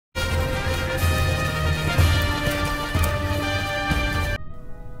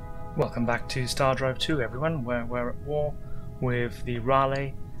Welcome back to Star Drive 2, everyone, where we're at war with the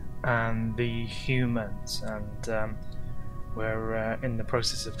Raleigh and the humans, and we're in the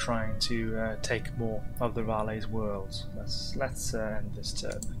process of trying to take more of the Raleigh's worlds. Let's end this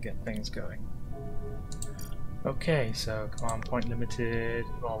turn and get things going. Okay, so command point limited.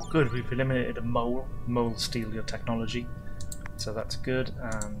 Well, good, we've eliminated a mole. Moles steal your technology, so that's good,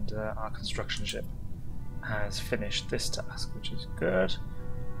 and our construction ship has finished this task, which is good.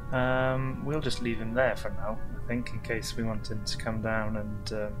 We'll just leave him there for now, I think, in case we want him to come down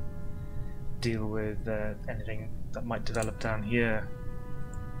and deal with anything that might develop down here.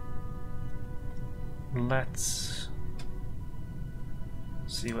 Let's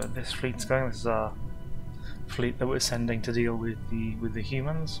see where this fleet's going. This is our fleet that we're sending to deal with the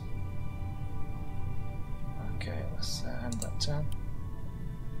humans. Okay, let's end that turn.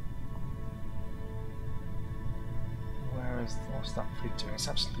 What's that fleet doing? It's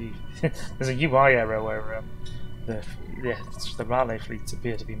absolutely there's a UI error where the Raleigh fleets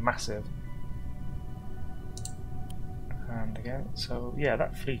appear to be massive. And again, so yeah,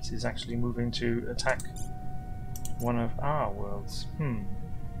 that fleet is actually moving to attack one of our worlds.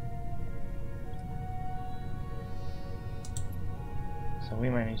 So we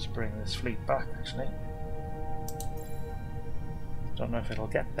may need to bring this fleet back, actually. Don't know if it'll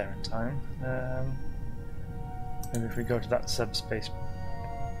get there in time. Maybe if we go to that subspace,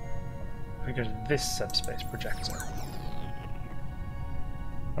 if we go to this subspace projector,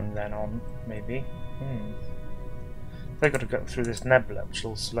 and then on, maybe. They've got to go through this nebula, which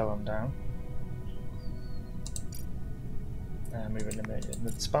will slow them down. And we've eliminated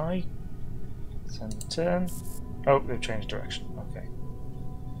the spy. Send the turn. Oh, they've changed direction. Okay.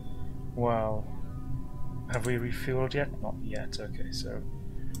 Well, have we refueled yet? Not yet. Okay, so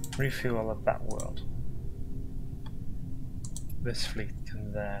refuel at that world. This fleet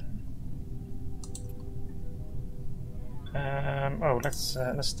can then. Let's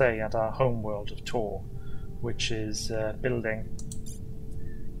stay at our home world of Tor, which is building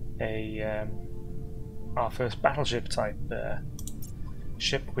a our first battleship type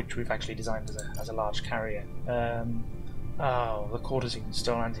ship, which we've actually designed as a large carrier. Oh, the Kulrathi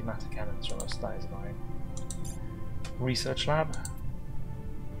stole antimatter cannons from us. That is annoying. Research lab.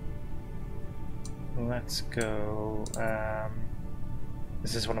 Let's go.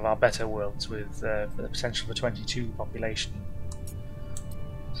 This is one of our better worlds with the potential for 22 population.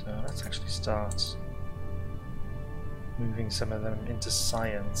 So let's actually start moving some of them into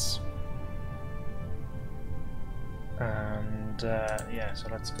science. And yeah, so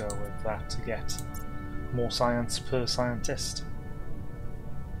let's go with that to get more science per scientist.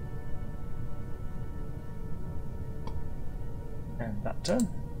 And that turn.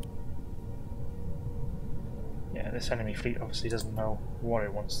 Yeah, this enemy fleet obviously doesn't know what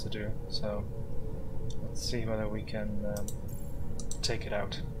it wants to do, so let's see whether we can take it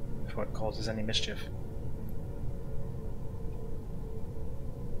out before it causes any mischief.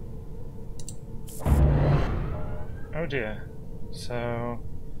 Oh dear, so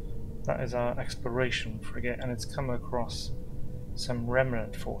that is our exploration frigate, and it's come across some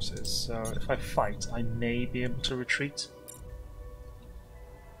remnant forces, so if I fight I may be able to retreat.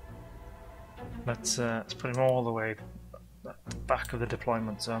 Let's put him all the way at the back of the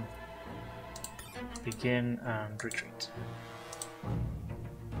deployment zone. Begin and retreat.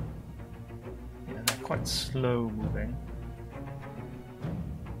 Yeah, they're quite slow moving,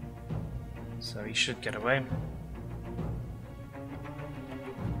 so he should get away.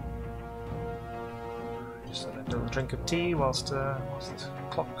 Just a little drink of tea whilst the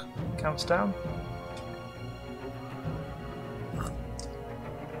clock counts down.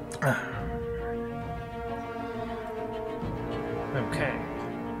 Okay.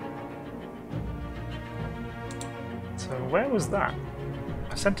 So where was that?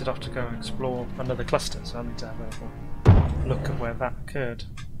 I sent it off to go and explore another cluster, so I need to have a little look at where that occurred.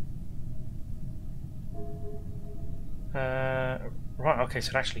 Right, okay,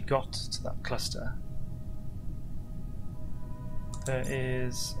 so it actually got to that cluster. There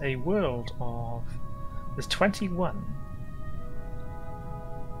is a world of... There's 21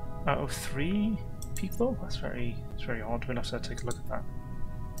 out of 3 people? That's very odd. We'll have to take a look at that.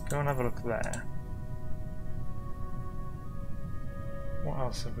 Go and have a look there. What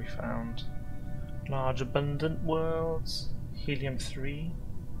else have we found? Large abundant worlds. Helium-3.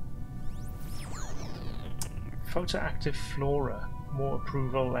 Photoactive flora. More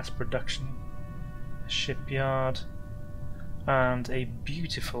approval, less production. A shipyard. And a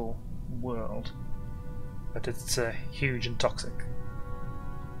beautiful world. But it's huge and toxic.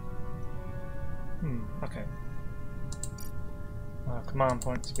 Okay. Our command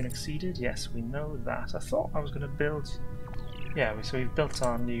points have been exceeded. Yes, we know that. I thought I was going to build... Yeah, so we've built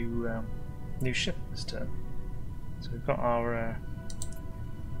our new ship this turn. So we've got our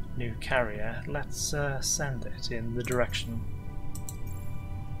new carrier. Let's send it in the direction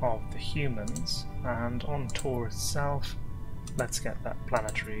of the humans, and on Tor itself, let's get that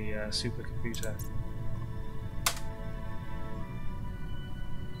planetary supercomputer.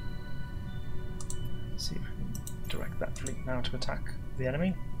 See if we can direct that fleet now to attack the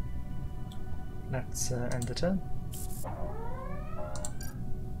enemy. Let's end the turn.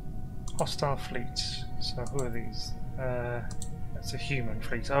 Hostile fleet. So who are these? That's a human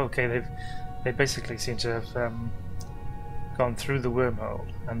fleet. Oh, okay, they basically seem to have gone through the wormhole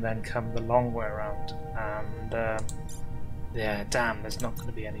and then come the long way around. And yeah, damn, there's not going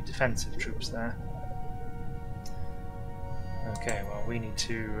to be any defensive troops there. Okay, well, we need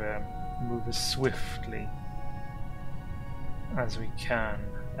to move as swiftly as we can.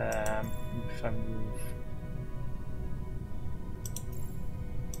 If I move...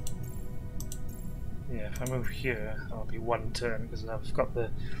 Yeah, if I move here, that'll be one turn because I've got the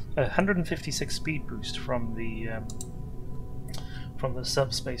 156 speed boost from the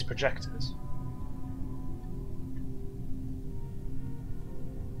subspace projectors.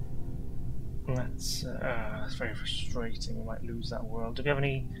 That's very frustrating. We might lose that world. Do we have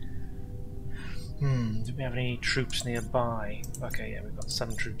any? Do we have any troops nearby? Okay, yeah, we've got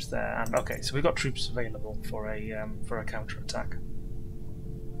 7 troops there, and okay, so we've got troops available for a counterattack.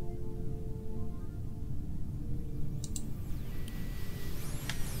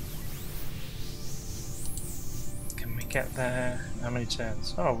 Can we get there? How many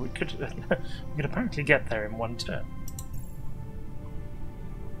turns? Oh, we could apparently get there in 1 turn.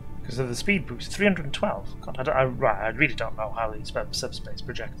 Because of the speed boost, 312. God, I really don't know how these subspace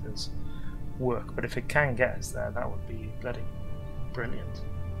projectors work, but if it can get us there, that would be bloody brilliant.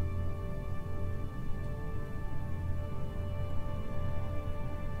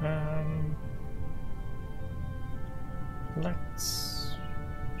 Let's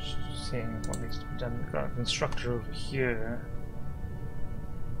see what needs to be done. We've got a constructor over here.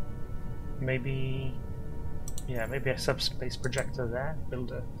 Maybe, yeah, maybe a subspace projector there.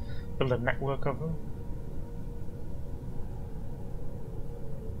 Build a network of them.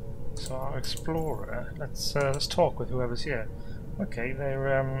 So our explorer. Let's talk with whoever's here. Okay,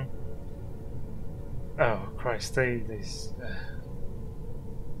 they're oh Christ, I'm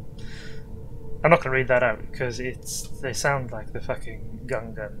not gonna read that out because they sound like the fucking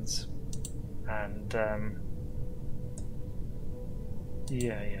guns, and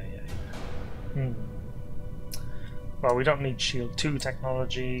yeah. Well, we don't need Shield 2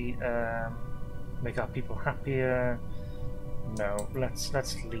 technology. Make our people happier. No, let's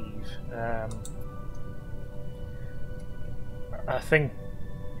leave. I think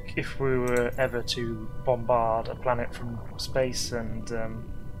if we were ever to bombard a planet from space and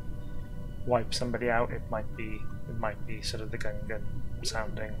wipe somebody out, it might be sort of the Gungan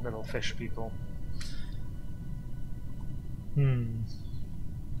sounding little fish people.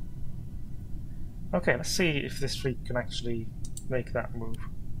 Okay, let's see if this fleet can actually make that move.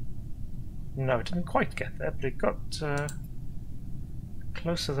 No, it didn't quite get there, but it got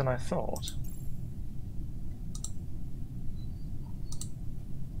closer than I thought.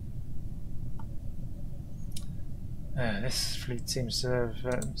 This fleet seems to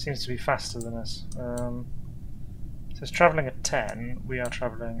be faster than us. So it's travelling at 10. We are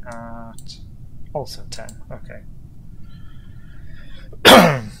travelling at also 10. Okay.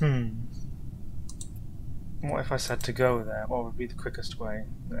 What if I said to go there? What would be the quickest way?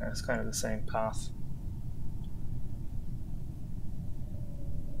 Yeah, it's kind of the same path.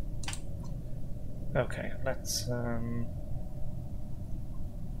 Okay, let's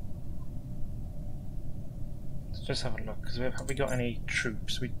just have a look. Because have we got any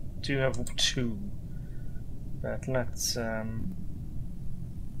troops? We do have 2, but let's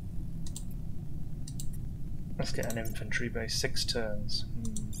get an infantry base. 6 turns.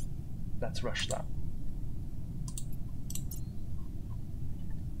 Let's rush that.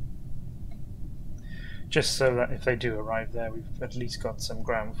 Just so that if they do arrive there, we've at least got some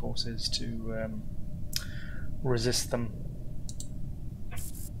ground forces to resist them.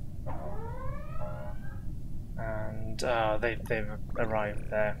 And they've arrived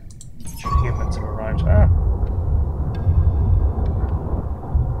there. Humans have arrived.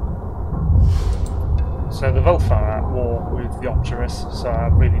 So the Volfa are at war with the Opterus, so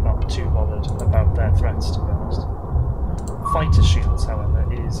I'm really not too bothered about their threats, to be honest. Fighter shields, however,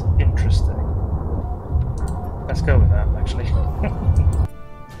 is interesting. Let's go with that, actually.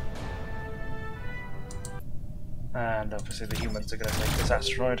 And obviously the humans are going to take this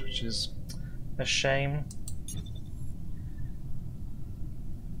asteroid, which is a shame.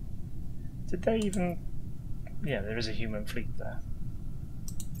 Did they even... Yeah, there is a human fleet there.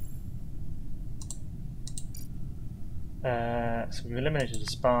 So we've eliminated a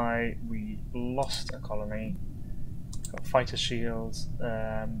spy, we lost a colony, got fighter shields,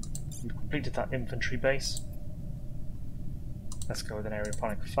 we've completed that infantry base. Let's go with an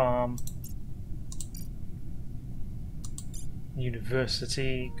aeroponic farm.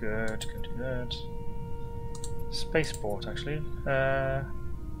 University, good, good, good. Spaceport, actually.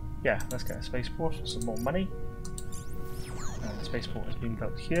 Yeah, let's get a spaceport for some more money. And the spaceport has been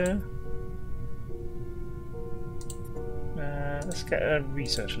built here. Let's get a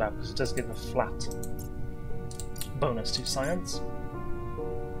research lab because it does give a flat bonus to science.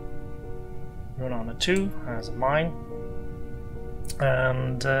 Run Armor 2 has a mine.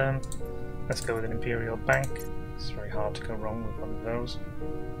 And let's go with an Imperial Bank. It's very hard to go wrong with one of those.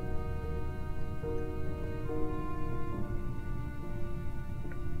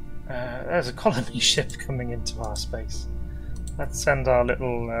 There's a colony ship coming into our space. Let's send our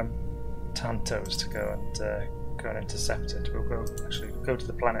little Tantos to go and intercept it. We'll go to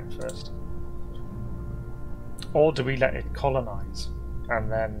the planet first. Or do we let it colonize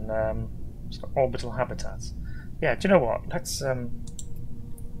and then it's got orbital habitats? Yeah, do you know what? Let's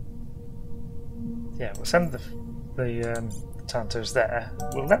yeah, we'll send the Tantos there.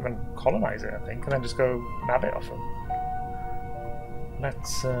 We'll let them colonize it, I think, and then just go nab it off them.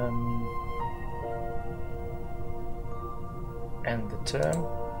 Let's end the turn.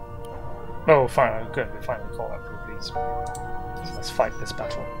 Oh, fine, good. We finally caught up with these. So let's fight this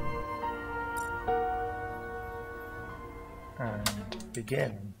battle. And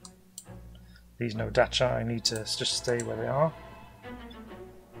begin. These no Dacha need to just stay where they are.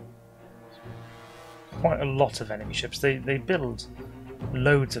 Quite a lot of enemy ships. They build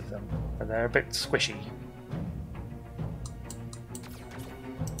loads of them, but they're a bit squishy.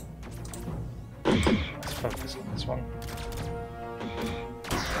 Let's focus on this one.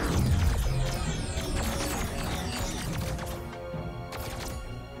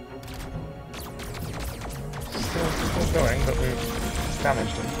 Still going, but we've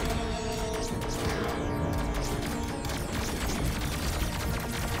damaged them.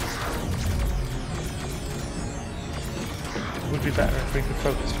 It would be better if we could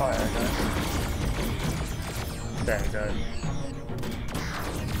focus fire again. There we go.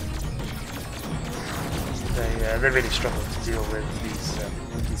 They really struggle to deal with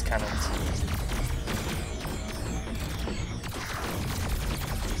these cannons.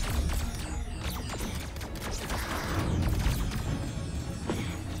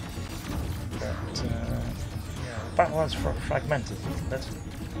 But yeah, the battle was fragmented a little bit.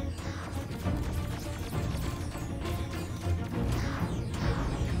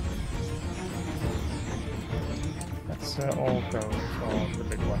 Let's all go for the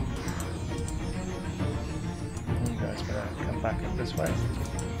big one. You guys better come back up this way.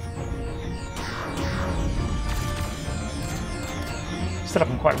 Still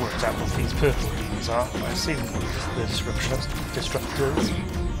haven't quite worked out what these purple beams are. I assume the disruptors.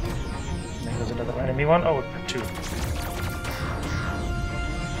 And then there's another enemy one. Oh, two.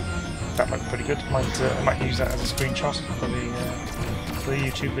 That looked pretty good. I might use that as a screenshot for the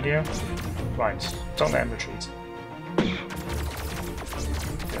YouTube video. Right, don't let him retreat.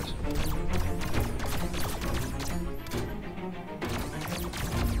 Good.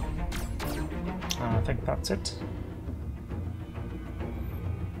 I think that's it.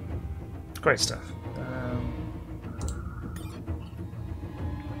 Great stuff.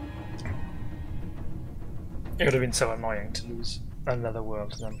 It would have been so annoying to lose another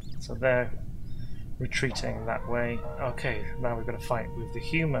world to them. So they're retreating that way. Okay, now we've got to fight with the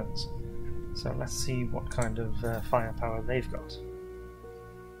humans. So let's see what kind of firepower they've got.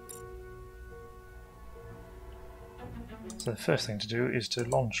 So the first thing to do is to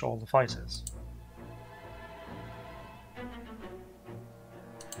launch all the fighters.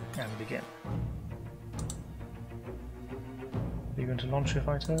 And begin. Are you going to launch your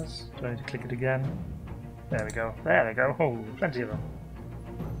fighters? Do I need to click it again? There we go. There they go. Oh, plenty of them.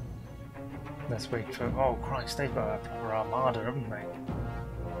 Let's wait for... Oh Christ, they've got a proper armada, haven't they?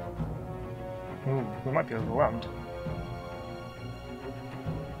 Ooh, we might be overwhelmed.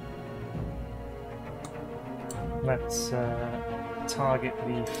 Let's target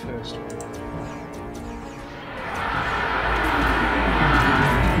the first one.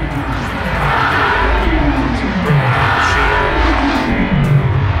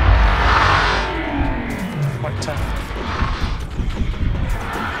 Quite tough.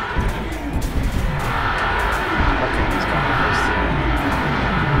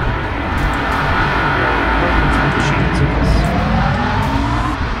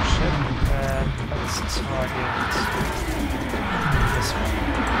 this one.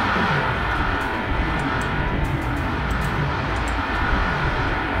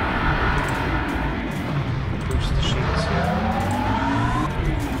 Boost the shields here.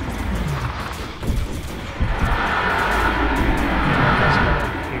 There's another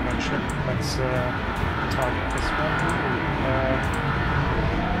human ship. Let's target this one.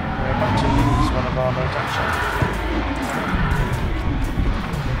 We're about to lose one of our load action.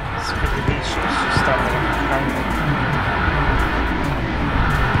 It's pretty these ships just standing up and landing.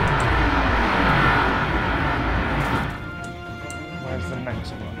 Where's the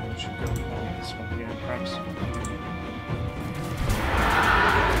next one? We should go for this one here, perhaps.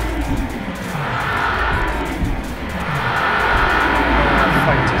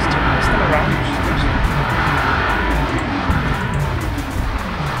 Fighters too. They're still around, which is good.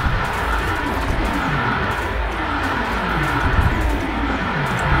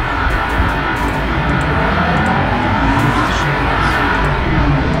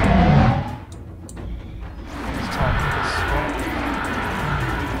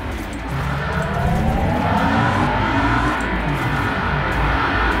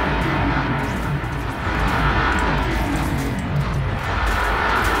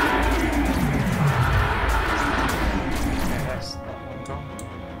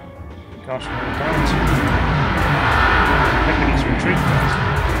 Gosh, we're down to... I think we need to retreat first.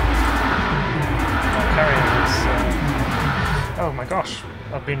 Our carrier is... oh my gosh,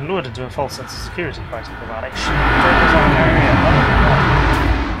 I've been lured into a false sense of security fighting Kulrathi. There's our carrier.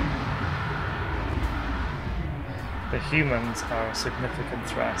 Oh, the humans are a significant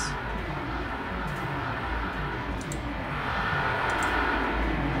threat.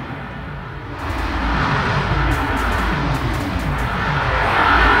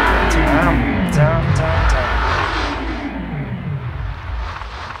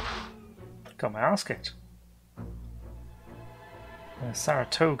 Got my ass kicked.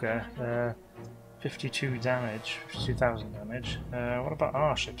 Saratoga, 52 damage, 52,000 damage. What about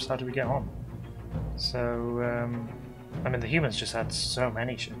our ships? How do we get on? So, I mean, the humans just had so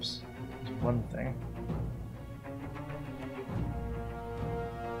many ships. That's one thing.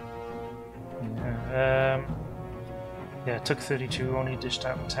 Yeah, it took 32, only dished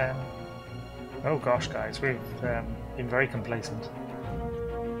out 10. Oh gosh, guys, we've been very complacent.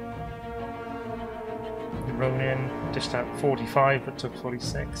 Ronin dished out 45, but took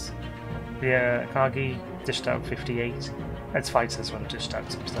 46. The Kagi dished out 58. Its fighters would have dished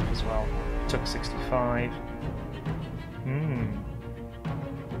out some stuff as well. Took 65.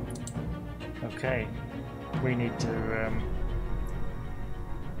 Okay, we need to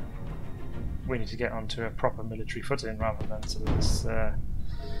get onto a proper military footing rather than sort of this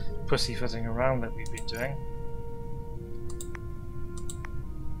pussyfooting around that we've been doing.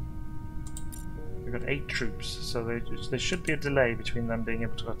 We've got 8 troops, so there should be a delay between them being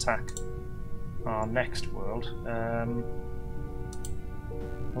able to attack our next world.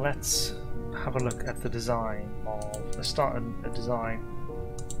 Let's have a look at the design of... Let's start a design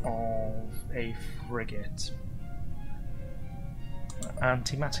of a frigate.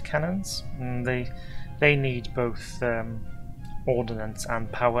 Antimatter cannons. They need both ordnance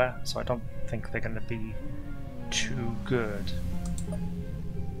and power, so I don't think they're going to be too good.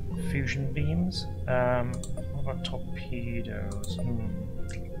 Fusion beams. What about torpedoes?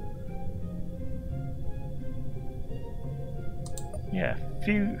 Yeah,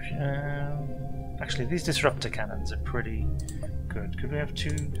 actually, these disruptor cannons are pretty good. Could we have 2?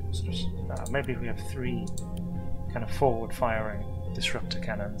 Sort of, maybe we have 3 kind of forward-firing disruptor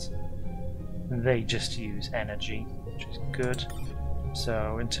cannons. They just use energy, which is good.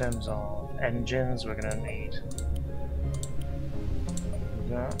 So, in terms of engines, we're going to need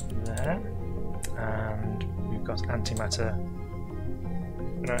that there, and we've got antimatter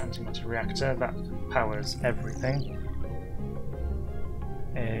reactor that powers everything.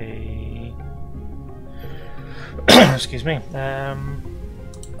 Excuse me.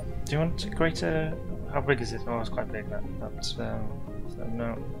 Do you want a greater? How big is it? Oh, it's quite big. That's so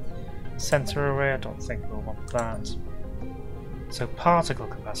no. Sensor array. I don't think we'll want that. So particle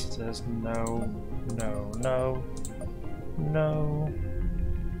capacitors. No.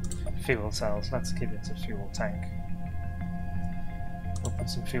 Fuel cells. Let's give it a fuel tank. We'll put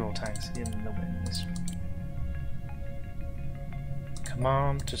some fuel tanks in the wings.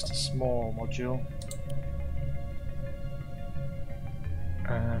 Command, just a small module.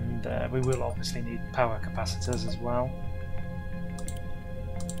 And we will obviously need power capacitors as well.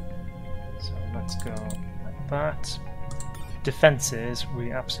 So let's go like that. Defenses,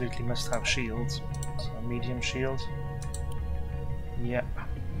 we absolutely must have shields. So a medium shield. Yep.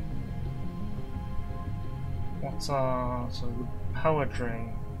 What's our... so power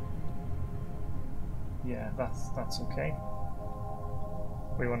drain. Yeah, that's okay.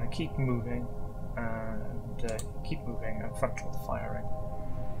 We want to keep moving and frontal firing.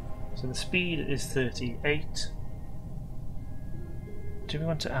 So the speed is 38. Do we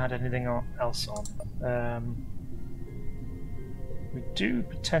want to add anything else on? We do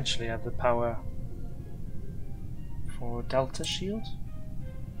potentially have the power for Delta Shield,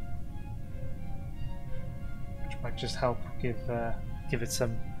 which might just help give it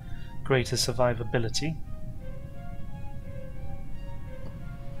some greater survivability.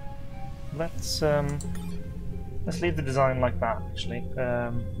 Let's leave the design like that. Actually,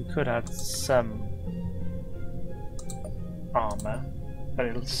 we could add some armor, but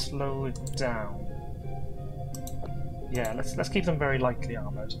it'll slow it down. Yeah, let's keep them very lightly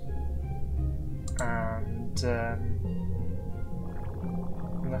armored, and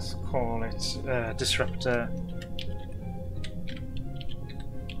let's call it Disruptor.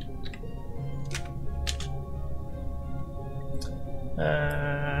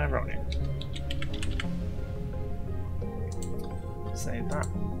 Right. Save that.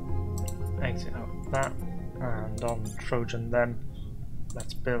 Exit out that, and on Trojan then,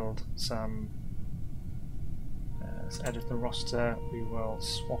 let's build some. Let's edit the roster. We will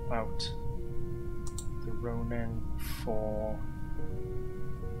swap out the Ronin for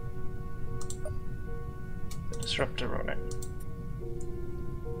the Disruptor Ronin.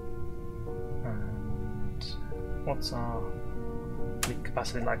 And what's our fleet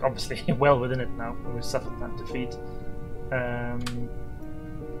capacity like? Obviously, well within it now. We've suffered that defeat.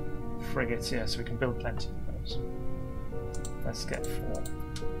 Frigates, yeah, so we can build plenty of those. Let's get 4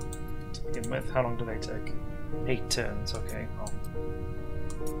 to begin with. How long do they take? 8 turns, okay. Well,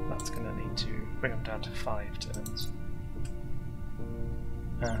 that's going to need to bring them down to 5 turns.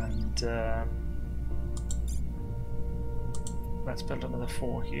 And let's build another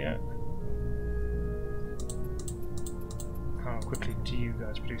 4 here. How quickly do you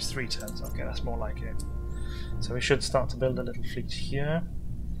guys produce? 3 turns? Okay, that's more like it. So we should start to build a little fleet here.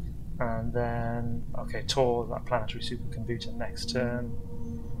 And then, okay, Tor, that planetary supercomputer next turn.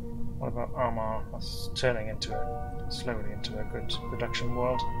 What about Armor? That's turning slowly into a good production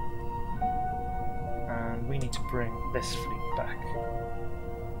world. And we need to bring this fleet back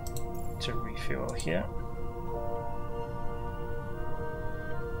to refuel here.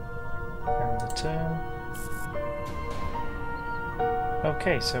 End the turn.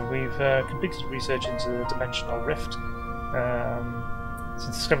 Okay, so we've completed research into the dimensional rift.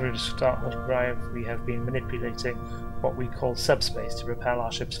 Since discovery of the Startler Drive, we have been manipulating what we call subspace to propel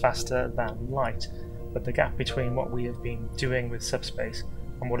our ships faster than light. But the gap between what we have been doing with subspace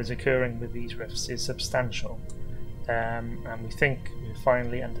and what is occurring with these rifts is substantial. And we think we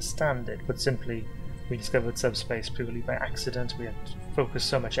finally understand it, but simply we discovered subspace purely by accident. We had focused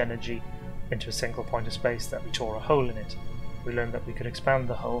so much energy into a single point of space that we tore a hole in it. We learned that we could expand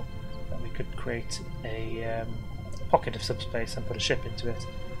the hole, that we could create a pocket of subspace and put a ship into it,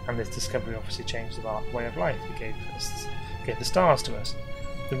 and this discovery obviously changed our way of life. It gave the stars to us.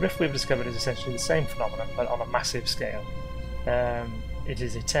 The rift we've discovered is essentially the same phenomenon, but on a massive scale. It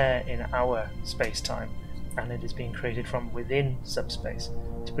is a tear in our space-time, and it is being created from within subspace.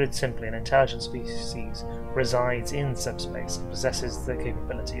 To put it simply, an intelligent species resides in subspace and possesses the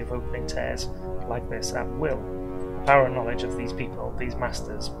capability of opening tears like this at will. The power and knowledge of these people, these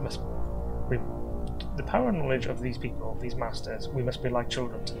masters, we must be like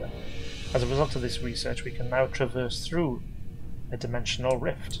children to them. As a result of this research, we can now traverse through a dimensional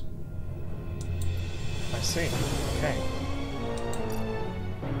rift. I see. Okay.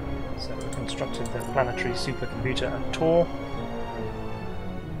 So we constructed the planetary supercomputer at Tor.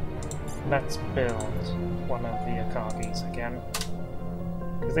 Let's build one of the Akagis again,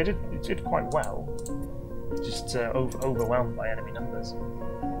 because it did quite well. Just overwhelmed by enemy numbers.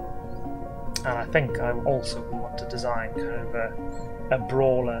 And I think I also want to design kind of a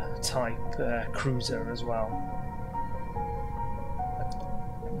brawler type cruiser as well.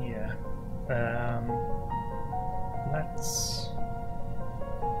 Yeah. Let's.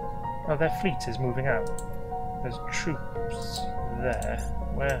 Oh, their fleet is moving out. There's troops there.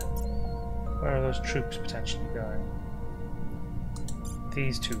 Where are those troops potentially going?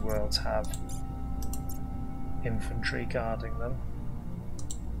 These two worlds have infantry guarding them.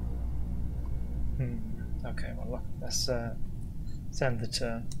 Okay, well look, let's end the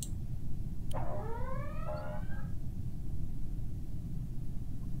turn.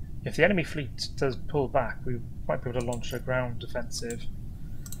 If the enemy fleet does pull back, we might be able to launch a ground offensive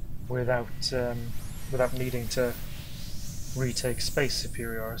without needing to retake space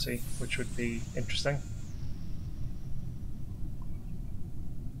superiority, which would be interesting.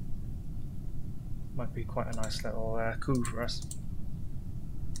 Might be quite a nice little coup for us.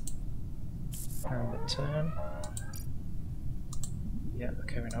 And the turn. Yeah,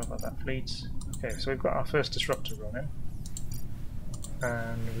 okay, we know about that fleet. Okay, so we've got our first disruptor running.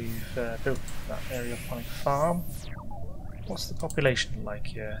 And we've built that aeroponic farm. What's the population like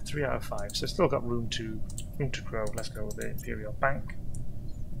here? 3 out of 5. So still got room to grow. Let's go with the Imperial Bank.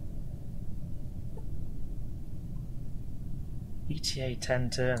 ETA 10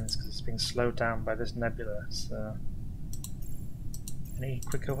 turns because it's been slowed down by this nebula. So, any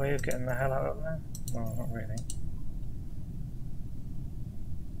quicker way of getting the hell out of there? No, not really.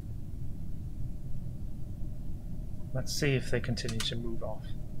 Let's see if they continue to move off.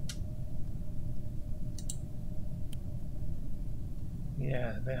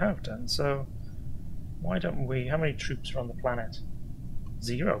 Yeah, they have done. So, why don't we? How many troops are on the planet?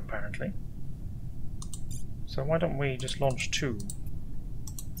 0, apparently. So why don't we just launch 2?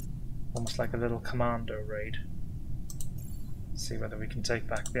 Almost like a little commando raid. See whether we can take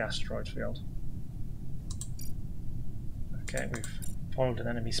back the asteroid field. Okay, we've foiled an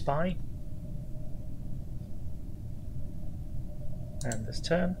enemy spy. And this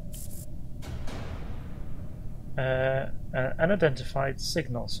turn. An unidentified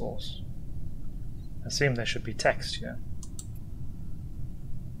signal source. I assume there should be text here.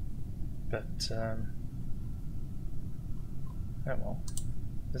 But, oh well.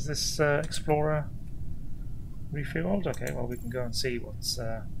 Is this Explorer refueled? Okay, well we can go and see what's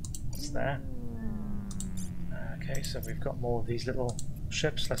there. Okay, so we've got more of these little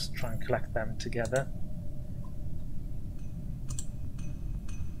ships. Let's try and collect them together.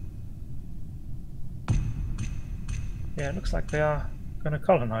 Yeah, it looks like they are going to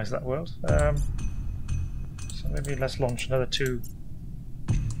colonize that world. So maybe let's launch another two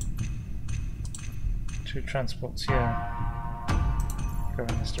transports here. Go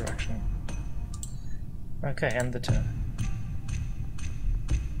in this direction. Okay, end the turn.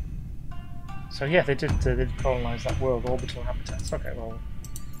 So yeah, they did colonize that world, orbital habitats. Okay, well,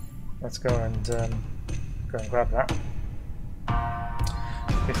 let's go and grab that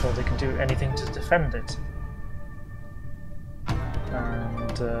before they can do anything to defend it.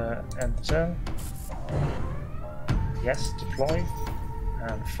 And end the turn. Yes, deploy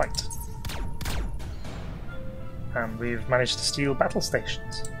and fight. And we've managed to steal battle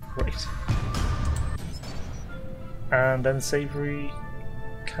stations. Great. And then Savory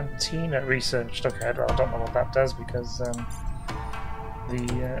Cantina researched. Okay, I don't know what that does because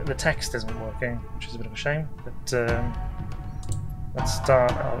the text isn't working, which is a bit of a shame. But let's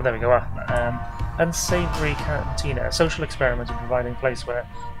start. Oh, there we go. Unsavory Cantina, a social experiment in providing a place where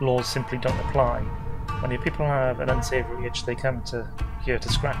laws simply don't apply. When your people have an unsavory itch, they come here to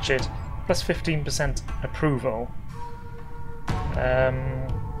scratch it. Plus 15% approval.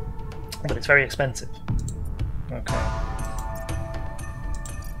 But it's very expensive. Okay.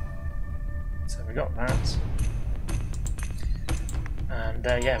 So we got that. And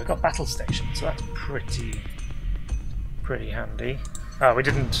yeah, we got battle stations, so that's pretty handy. Oh, we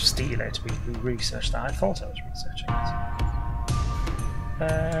didn't steal it, we researched that. I thought I was researching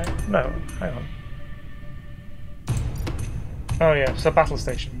it. No, hang on. Oh yeah, so battle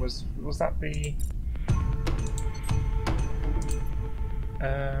station was that the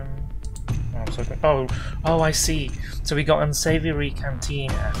oh, I see. So we got unsavory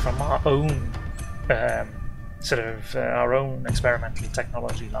cantina from our own our own experimental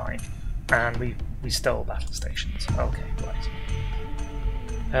technology line, and we stole battle stations. Okay, right.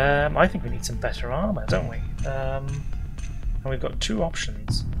 I think we need some better armor, don't we? And we've got 2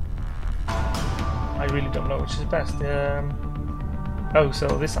 options. I really don't know which is best. Oh, so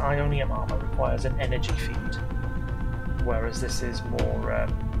this Ionium armor requires an energy feed, whereas this is more.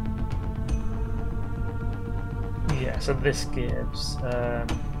 Yeah, so this gives.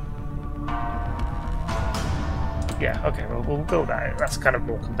 Yeah, okay, well, we'll go that. That's kind of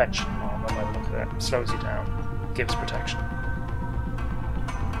more conventional armor by the look of it. Slows you down, gives protection.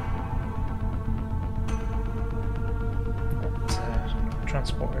 But,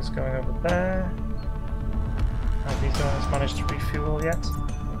 transport is going over there. Have these guys managed to refuel yet?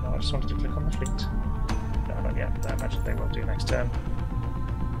 No, I just wanted to click on the fleet. No, not yet. I imagine they will do next turn.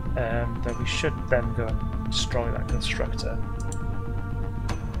 Though we should then go and destroy that constructor.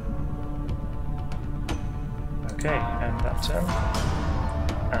 Okay, end that turn.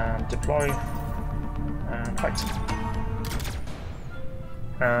 And deploy. And fight.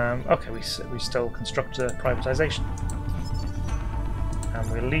 Okay, we stole constructor privatization. And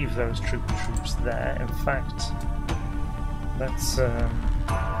we'll leave those troops there. In fact, let's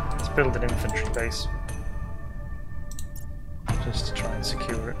build an infantry base. just to try and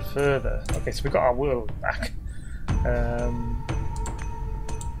secure it further. Okay, so we've got our world back. And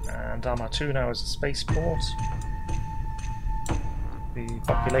Arma-2 now is a spaceport. The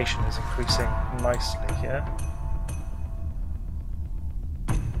population is increasing nicely here.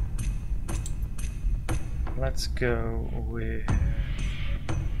 Let's go with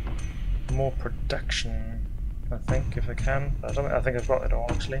more production, I think, if I can. I think I've got it all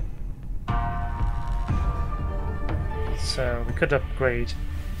actually. So we could upgrade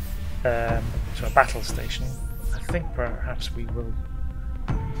to a battle station. I think perhaps we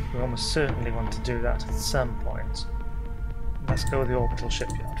almost certainly want to do that at some point. Let's go with the orbital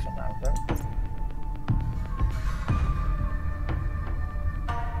shipyard for now, though.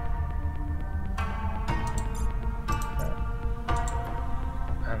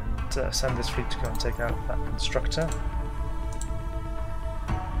 And send this fleet to go and take out that constructor.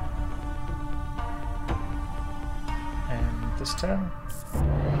 And this turn.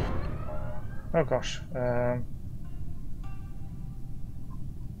 Oh gosh.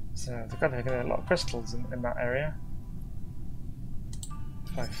 So they've got a lot of crystals in that area.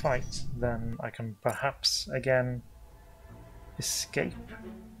 If I fight, then I can perhaps again escape.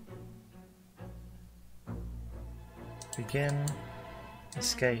 Begin,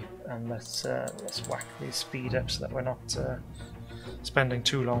 escape, and let's whack the speed up so that we're not spending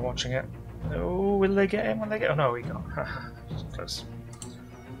too long watching it. Oh, will they get him? Will they get? Oh no, we got close.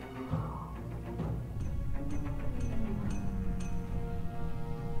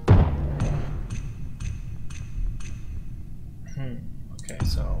 Okay,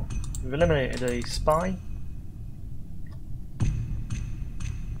 so we've eliminated a spy.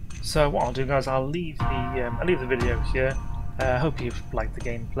 So what I'll do, guys, I'll leave the video here. I hope you've liked the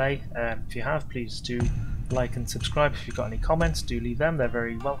gameplay. If you have, please do like and subscribe. If you've got any comments, do leave them. They're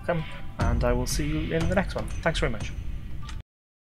very welcome. And I will see you in the next one. Thanks very much.